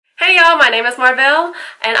y'all, my name is Marvell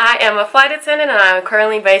and I am a flight attendant and I am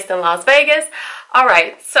currently based in Las Vegas.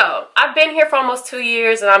 Alright, so I've been here for almost 2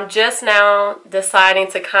 years and I'm just now deciding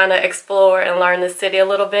to kind of explore and learn the city a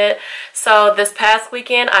little bit. So this past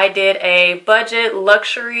weekend I did a budget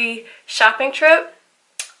luxury shopping trip.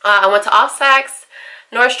 I went to Saks,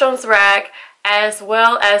 Nordstrom Rack, as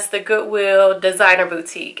well as the Goodwill designer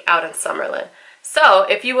boutique out in Summerlin. So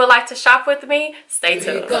if you would like to shop with me, stay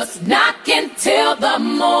tuned. Knocking till the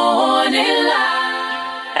morning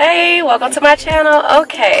light. Hey, welcome to my channel.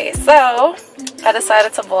 Okay, so I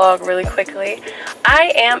decided to vlog really quickly.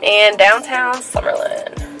 I am in downtown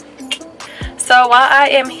Summerlin. So while I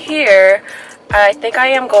am here, I think I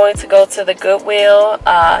am going to go to the Goodwill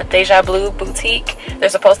Deja boutique. They're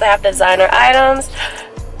supposed to have designer items.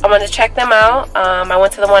 I'm going to check them out. I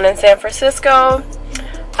went to the one in San Francisco.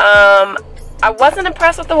 I wasn't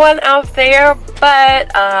impressed with the one out there,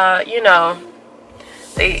 but you know,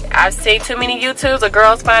 I've seen too many YouTubes of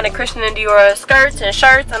girls finding Christian and Dior skirts and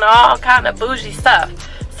shirts and all kind of bougie stuff.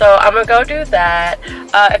 So I'm gonna go do that.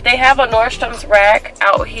 If they have a Nordstrom Rack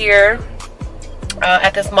out here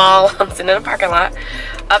at this mall, I'm sitting in the parking lot.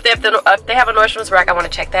 If they have a Nordstrom Rack, I want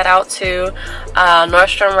to check that out too.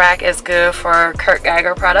 Nordstrom Rack is good for Kurt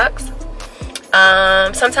Geiger products.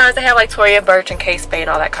 Sometimes they have like Toria Burch and Kate Spade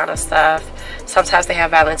and all that kind of stuff. Sometimes they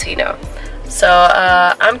have Valentino. So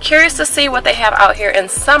I'm curious to see what they have out here in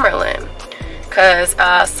Summerlin, because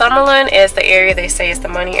Summerlin is the area they say is the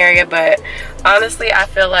money area, but honestly I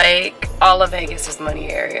feel like all of Vegas is money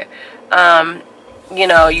area. You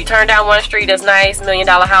know, you turn down one street, it's nice, $1 million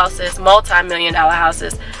houses, multi-million-dollar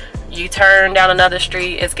houses. You turn down another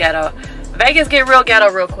street, it's ghetto. Vegas get real ghetto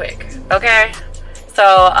real quick, okay?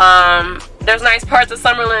 So there's nice parts of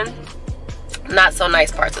Summerlin, not so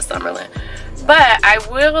nice parts of Summerlin. But I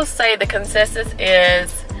will say the consensus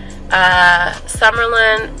is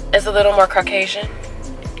Summerlin is a little more Caucasian.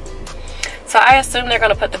 So I assume they're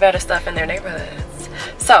going to put the better stuff in their neighborhoods.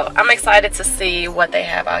 So I'm excited to see what they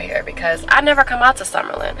have out here because I never come out to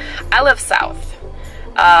Summerlin. I live south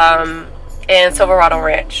in Silverado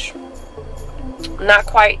Ranch. Not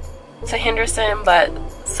quite to Henderson, but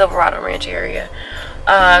Silverado Ranch area.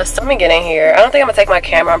 So let me get in here. I don't think I'm going to take my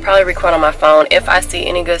camera. I'm probably recording on my phone if I see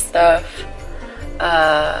any good stuff.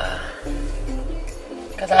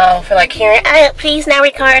 Because I don't feel like hearing, please now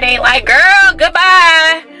recording. Like, girl,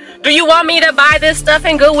 goodbye. Do you want me to buy this stuff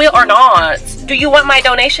in Goodwill or not? Do you want my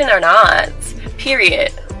donation or not?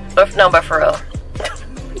 Period. But no, but for real.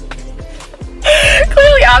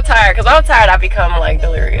 Clearly I'm tired, because I'm tired I become like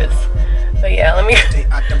delirious. But yeah, let me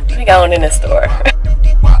go in the store.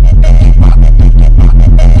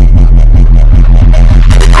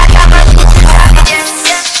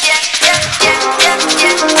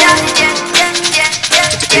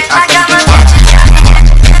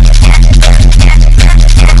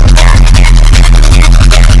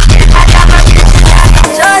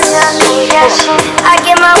 I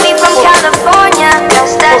get my weed from California,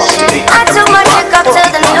 that's that shit. I took my chick up to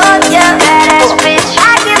the north, yeah, badass bitch.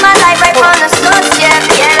 I get my light right from the source, yeah,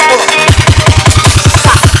 yeah, that's it.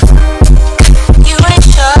 You ain't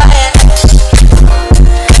sure yet,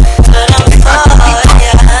 but I'm for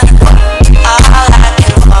ya. All I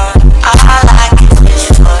can want, all I can wish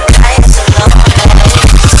for, nights alone.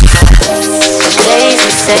 The days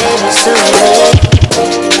we say we're so late.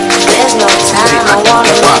 There's no time, I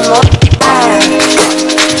wanna live more.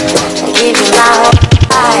 Give you my whole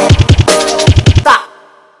life. Stop.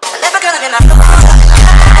 I never gonna be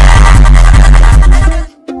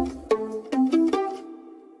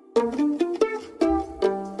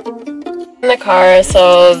in the car,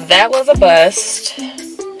 so that was a bust.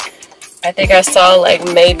 I think I saw like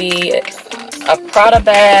maybe a Prada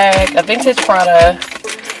bag, a vintage Prada,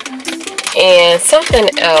 and something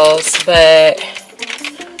else, but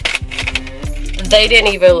they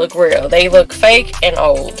didn't even look real. They look fake and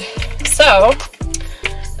old. So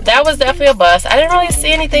that was definitely a bust. I didn't really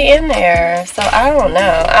see anything in there, so I don't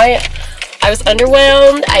know. I was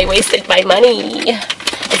underwhelmed. I wasted my money.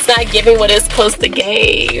 It's not giving what it's supposed to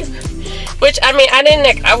give. Which I mean,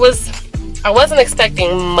 I wasn't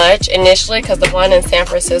expecting much initially because the one in San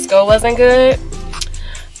Francisco wasn't good.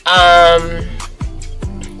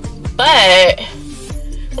 But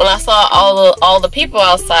when I saw all the people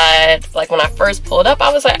outside, like when I first pulled up,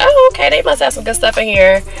 I was like, oh, okay, they must have some good stuff in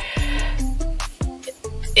here.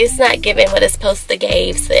 It's not giving what it's supposed to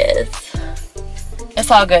give, sis. It's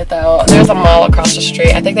all good though. There's a mall across the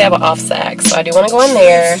street. I think they have an Saks, so I do want to go in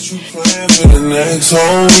there.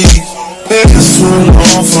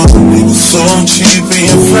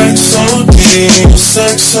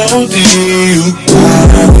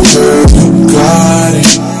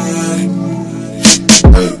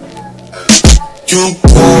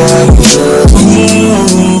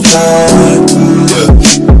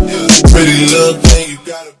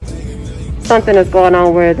 something is going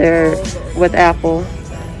on where they're with Apple. No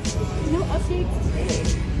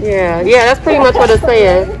updates. Yeah, that's pretty much what it's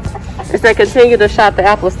saying. It said continue to shop the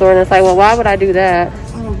Apple store, and it's like, well, why would I do that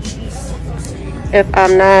if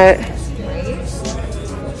I'm not?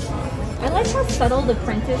 I like how subtle the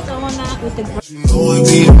print is though on that with the.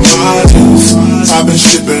 I've been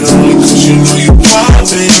shipping only cause you know you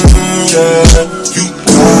poppin', yeah. You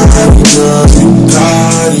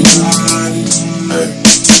got it, hey.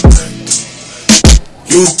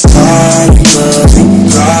 You got it, girl, you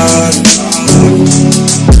got it.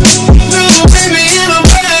 Little baby in a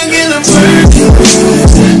bag in a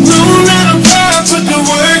Birkin. No, not a vibe, put the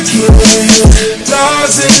work in.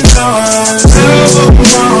 Doesn't know I never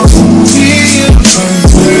want to be a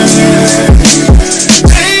perfect.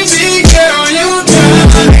 Baby girl, you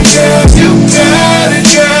got it, girl, you got it,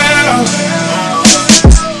 girl.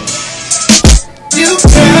 You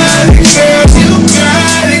got it, girl, you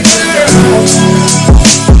got it, girl.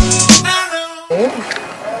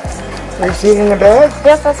 Receipt in the bag?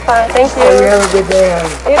 Yes, that's fine. Thank you. Oh, you have a good day.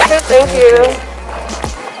 You too. Thank you.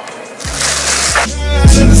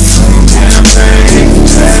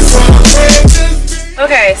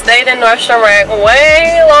 Okay, stayed in Nordstrom Rack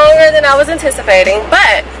way longer than I was anticipating,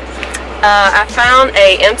 but I found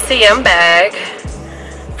a MCM bag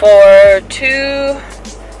for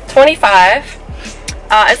 $2.25.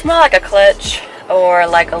 It's more like a clutch or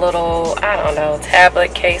like a little, I don't know,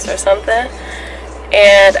 tablet case or something.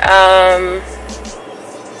 And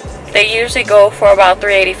they usually go for about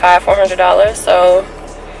 $385, $400, so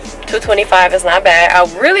 $225 is not bad. I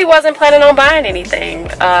really wasn't planning on buying anything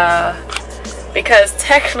because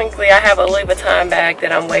technically I have a Louis Vuitton bag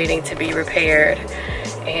that I'm waiting to be repaired,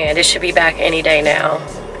 and it should be back any day now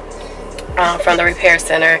from the repair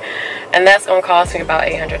center, and that's gonna cost me about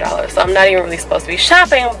 $800. So I'm not even really supposed to be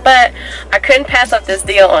shopping, but I couldn't pass up this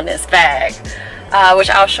deal on this bag, which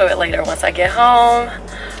I'll show it later once I get home.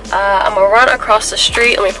 I'm gonna run across the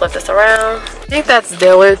street. Let me flip this around. I think that's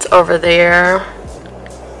Dillard's over there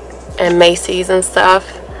and Macy's and stuff.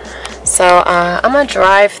 So I'm gonna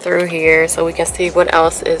drive through here so we can see what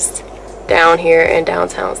else is down here in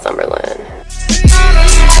downtown Summerlin.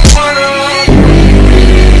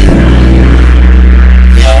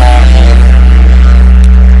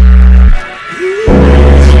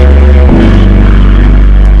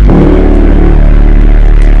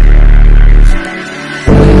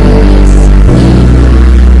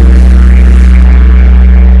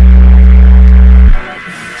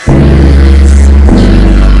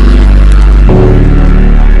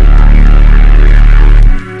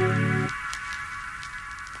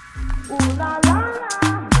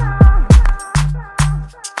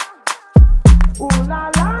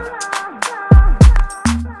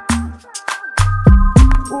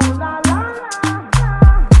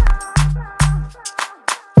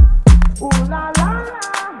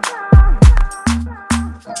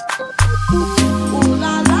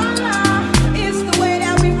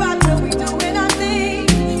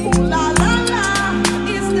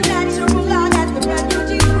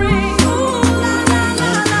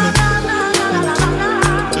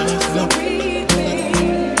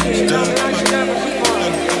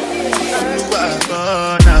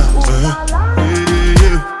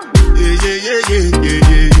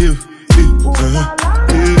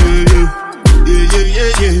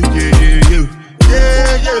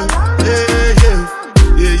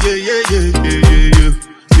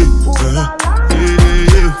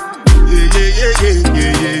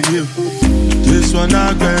 This one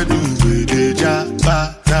I can do with Deja,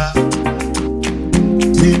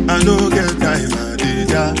 I don't get time,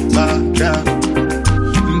 Deja,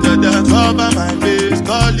 Dada cover my face,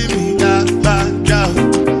 calling me da.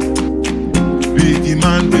 Biggie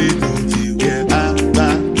man, wait until you get da.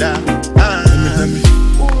 Let me.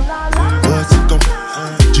 What's it come?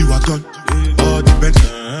 G-Wagon, all the Benz,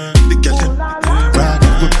 the get them, ride the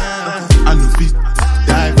whip. I know feet,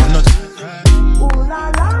 die for nothing.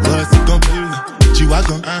 What's it come?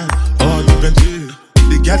 G-Wagon, all the Benz,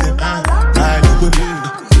 the get them, ride the whip.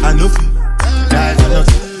 I know feet, die for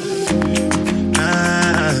nothing.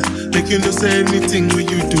 Make you no say anything when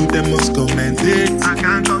you do, they must commend it. I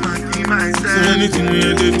can't come and keep myself. So anything when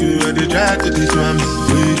you do, I try to destroy me. I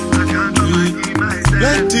can't come and keep myself.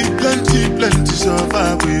 Plenty so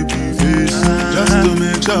far we be face. Just to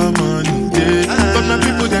make sure money day. But my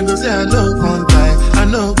people then go say I know one time, I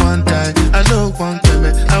know one time, I know one time.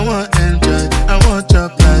 I want enjoy, I want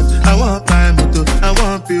job life, I want buy motor, I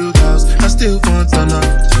want build house, I still want to know.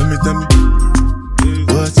 Tell me,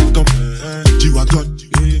 what's it come? G-Wagon,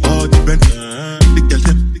 all the Benz, the get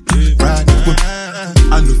them, ride the whip.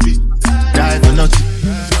 I know feet, die for nothing.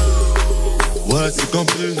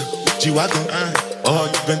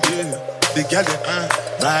 the girl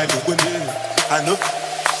ride over there. I know,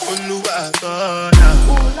 I thought now.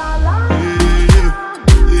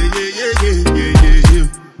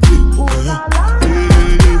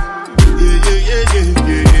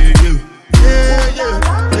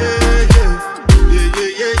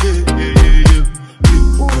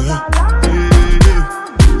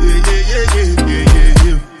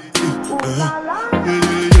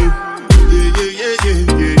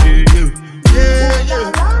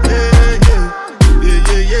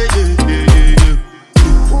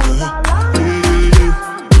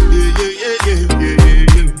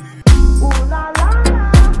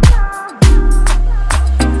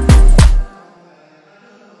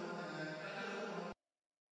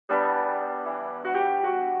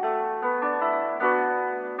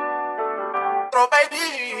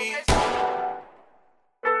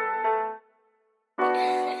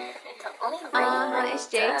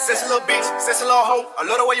 Sexy little bitch, sexy little hoe. I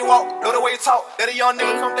love the way you walk, love the way you talk. Let a young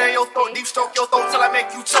nigga come down your throat, deep stroke your throat till I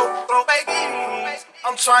make you choke. Throw babies,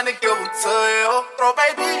 I'm trying to give them to you. Throw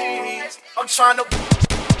babies, I'm trying to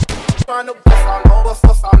bust on, bust on, bust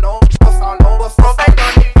on, throw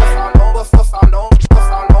baby, bust on, bust on, bust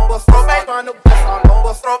on, throw baby, trying to bust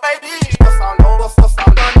on, throw baby, bust on, bust on,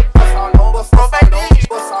 throw baby,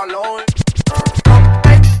 bust on.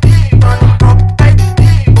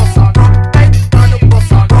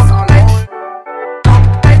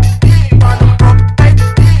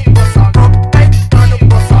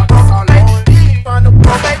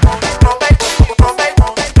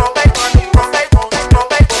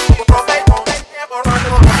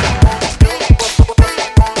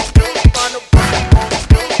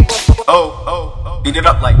 Beat it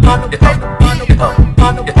up like beat it up, beat it up, beat it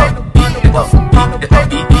up, beat it up, beat it up, beat it up,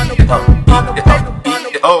 beat it up, beat it up, beat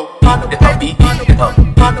it up, beat it up, beat it up,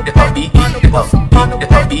 beat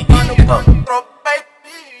it up, beat it up. Throw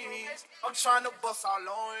babies, I'm trying to bust all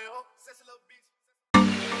on you. Sexy little bitch.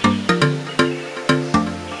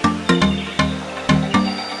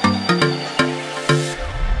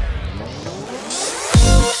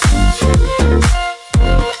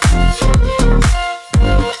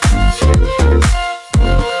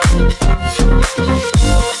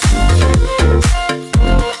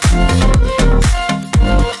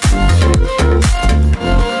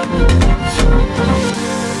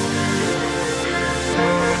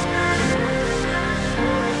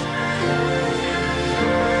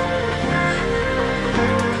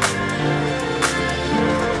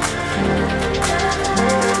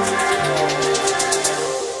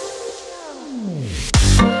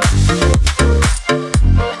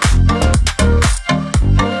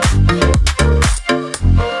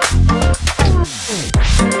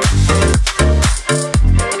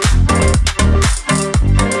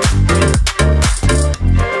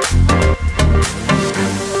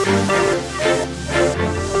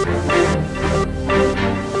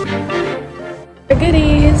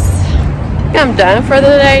 I'm done for the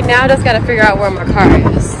day. Now I just gotta figure out where my car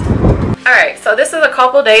is. Alright, so this is a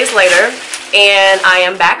couple days later and I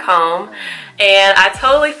am back home and I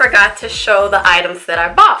totally forgot to show the items that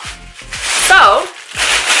I bought. So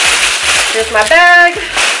here's my bag.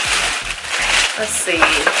 Let's see.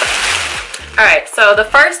 Alright, so the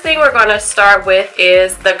first thing we're gonna start with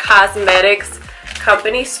is the cosmetics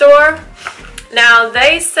company store. Now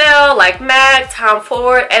they sell like MAC, Tom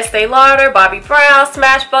Ford, Estee Lauder, Bobbi Brown,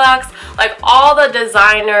 Smashbox, like all the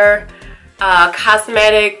designer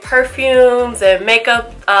cosmetic perfumes and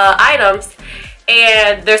makeup items,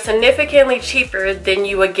 and they're significantly cheaper than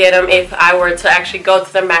you would get them if I were to actually go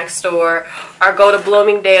to the MAC store or go to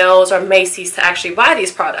Bloomingdale's or Macy's to actually buy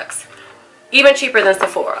these products. Even cheaper than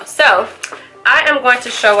Sephora. So I am going to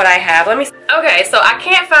show what I have. Let me see. Okay, so I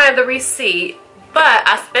can't find the receipt, but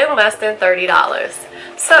I spent less than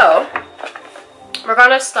 $30. So we're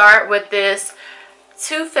gonna start with this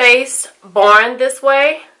Too Faced Born This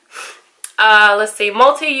Way. Let's see,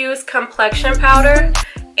 multi-use complexion powder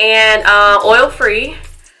and oil-free.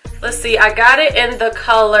 Let's see, I got it in the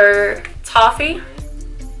color Toffee.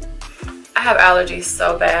 I have allergies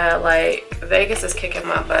so bad, like Vegas is kicking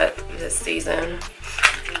my butt this season.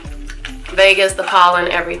 Vegas, the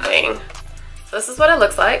pollen, everything. So this is what it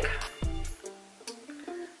looks like.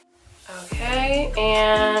 Okay,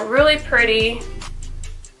 and really pretty,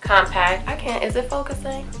 compact. I can't, is it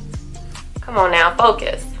focusing? Come on now,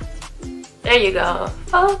 focus. There you go.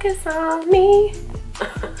 Focus on me.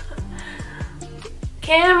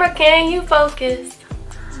 Camera, can you focus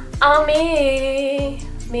on me?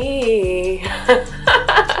 Me.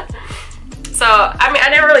 So, I mean, I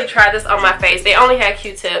didn't really try this on my face. They only had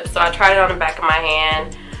Q-tips, so I tried it on the back of my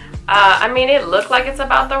hand. I mean, it looked like it's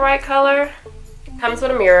about the right color. Comes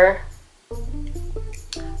with a mirror.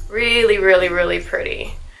 Really, really, really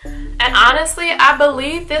pretty. And honestly, I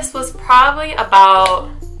believe this was probably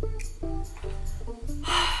about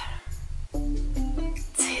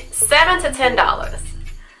 $7 to $10.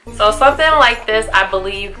 So something like this, I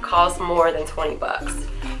believe, costs more than 20 bucks.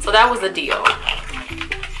 So that was a deal.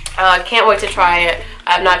 Can't wait to try it.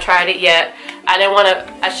 I have not tried it yet. I didn't want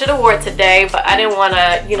to, I should have wore it today, but I didn't want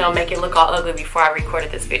to, you know, make it look all ugly before I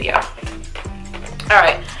recorded this video.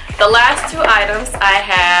 Alright, the last two items I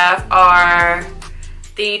have are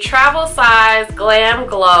the travel size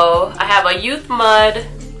GLAMGLOW. I have a Youth Mud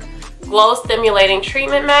Glow Stimulating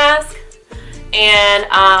Treatment Mask. And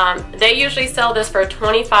they usually sell this for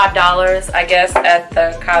 $25, I guess, at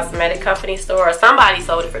the cosmetic company store, or somebody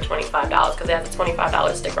sold it for $25 because it has a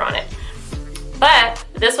 $25 sticker on it. But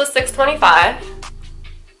this was $6.25.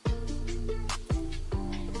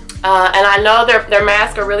 And I know their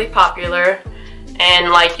masks are really popular,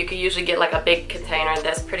 and like you could usually get like a big container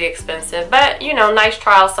that's pretty expensive, but you know, nice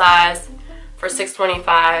trial size for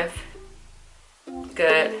 $6.25.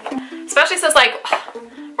 Good, especially since like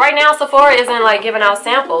right now Sephora isn't like giving out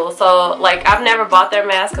samples, so like I've never bought their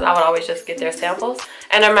masks because I would always just get their samples,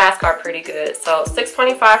 and their masks are pretty good. So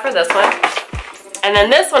 $6.25 for this one. And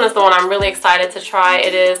then this one is the one I'm really excited to try.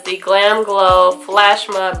 It is the GLAMGLOW Flash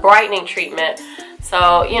Mud Brightening Treatment.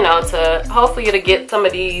 So, you know, to hopefully to get some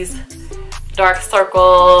of these dark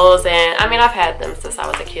circles, and I mean, I've had them since I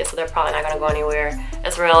was a kid, so they're probably not gonna go anywhere.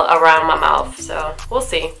 It's real around my mouth, so we'll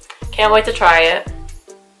see. Can't wait to try it.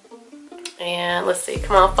 And let's see,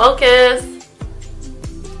 come on, focus.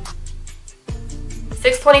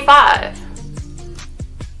 $6.25.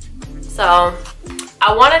 So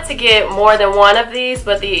I wanted to get more than one of these,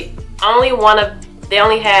 but they only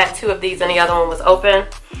had 2 of these and the other one was open.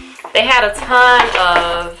 They had a ton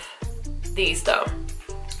of these though.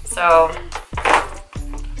 So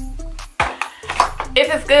if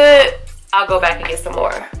it's good, I'll go back and get some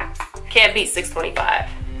more. Can't beat $6.25.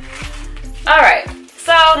 Alright,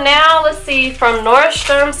 so now let's see, from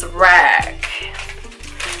Nordstrom's Rack.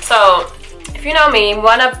 So if you know me,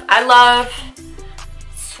 I love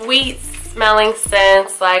sweet smelling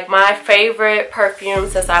scents. Like my favorite perfume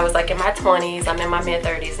since I was like in my 20s, I'm in my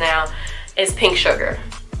mid-30s now, is Pink Sugar.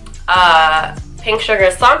 Pink Sugar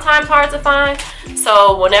is sometimes hard to find,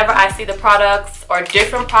 so whenever I see the products or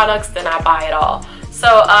different products, then I buy it all.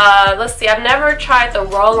 So let's see, I've never tried the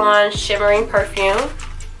roll-on shimmering perfume,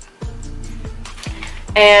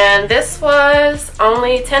 and this was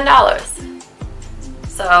only $10.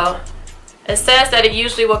 So it says that it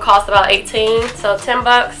usually will cost about $18, so 10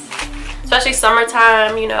 bucks. Especially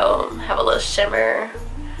summertime, you know, have a little shimmer,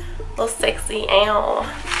 a little sexy, ow.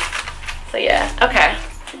 So yeah, okay.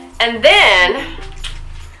 And then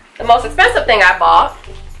the most expensive thing I bought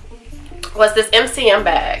was this MCM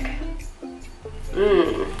bag.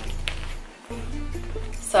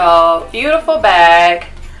 So beautiful bag.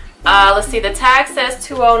 Let's see, the tag says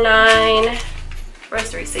 $209.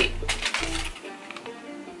 Where's the receipt?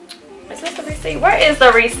 Is this the receipt? Where is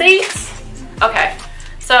the receipt? Okay.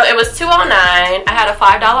 So it was $209. I had a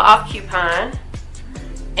 $5 off coupon,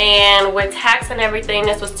 and with tax and everything,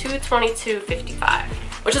 this was $222.55,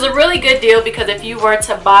 which is a really good deal because if you were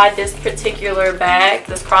to buy this particular bag,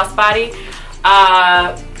 this crossbody,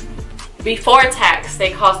 before tax,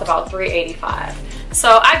 they cost about $385.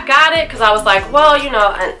 So I got it because I was like, well, you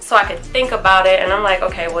know, and so I could think about it, and I'm like,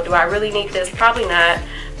 okay, well, do I really need this? Probably not.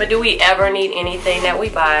 But do we ever need anything that we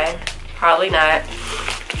buy? Probably not.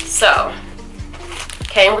 So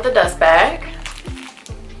came with a dust bag,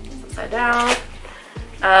 upside down.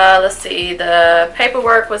 Let's see, the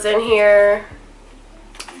paperwork was in here,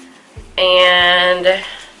 and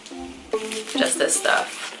just this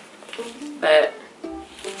stuff. But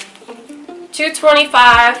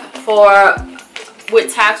 $225 for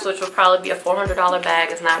with tax, which would probably be a $400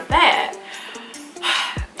 bag, is not bad.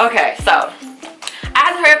 Okay, so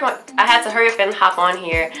I had to hurry up and hop on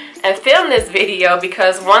here and film this video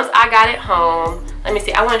because once I got it home, let me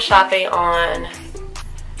see, I went shopping on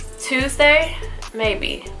Tuesday,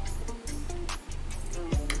 maybe.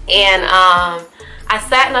 And I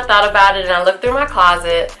sat and I thought about it, and I looked through my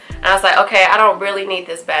closet, and I was like, okay, I don't really need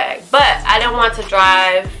this bag, but I didn't want to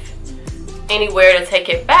drive anywhere to take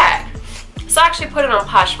it back. So I actually put it on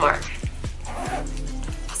Poshmark.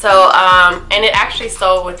 So, and it actually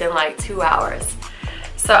sold within like 2 hours.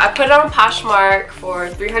 So I put it on Poshmark for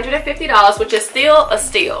 $350, which is still a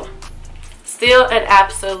steal. Still an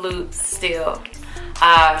absolute steal.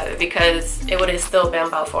 Because it would have still been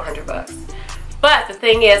about 400 bucks. But the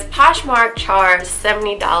thing is, Poshmark charged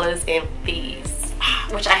 $70 in fees,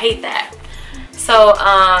 which I hate that. So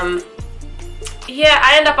yeah,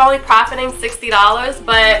 I end up only profiting $60,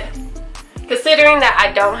 but considering that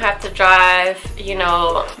I don't have to drive, you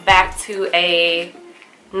know, back to a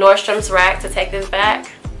Nordstrom's Rack to take this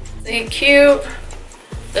back. See, cute.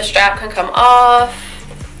 The strap can come off.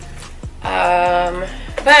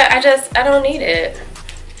 But I don't need it.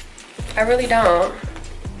 I really don't.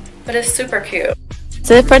 But it's super cute.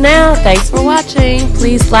 That's it for now. Thanks for watching.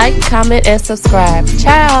 Please like, comment, and subscribe.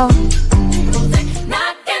 Ciao.